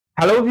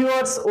Hello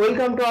viewers,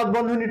 welcome to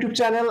Earthbondhon YouTube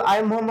channel. I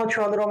am Mohammad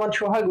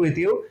Sohag with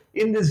you.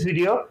 In this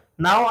video,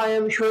 now I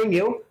am showing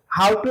you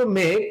how to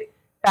make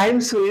time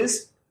switch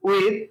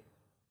with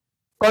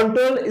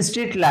control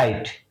street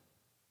light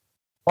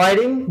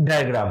wiring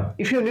diagram.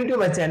 If you are new to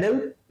my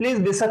channel, please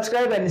be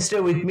subscribed and stay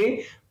with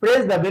me.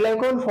 Press the bell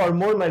icon for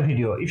more my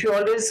video. If you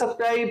already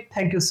subscribed,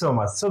 thank you so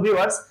much. So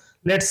viewers,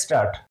 let's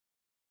start.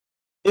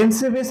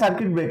 MCB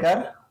circuit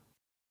breaker,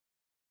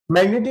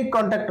 magnetic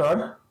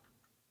contactor,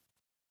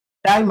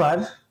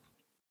 timer,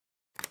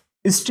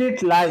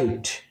 street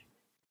light.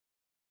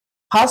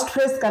 First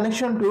phase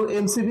connection to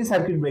MCB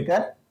circuit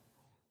breaker,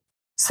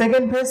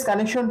 second phase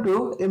connection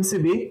to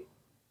MCB,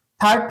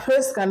 third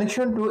phase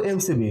connection to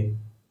MCB,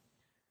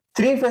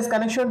 three phase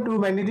connection to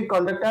magnetic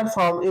contactor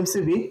from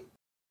MCB,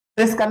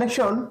 phase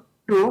connection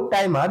to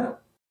timer,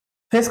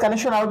 phase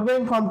connection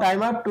outgoing from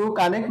timer to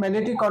connect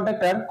magnetic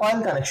contactor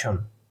coil connection,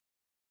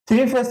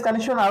 three phase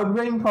connection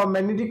outgoing from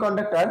magnetic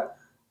contactor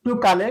to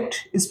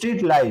connect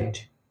street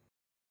light.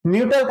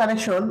 Neutral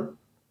connection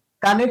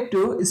connect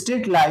to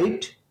street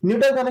light,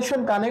 neutral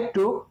connection connect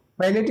to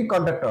magnetic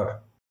contactor,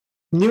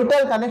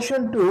 neutral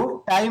connection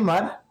to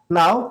timer.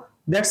 Now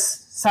that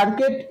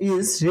circuit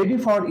is ready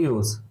for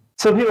use.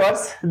 So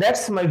viewers,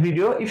 that's my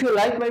video. If you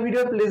like my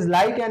video, please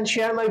like and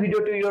share my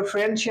video to your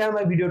friends, share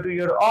my video to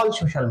your all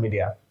social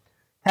media.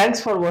 Thanks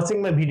for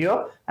watching my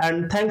video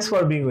and thanks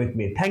for being with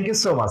me. Thank you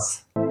so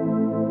much.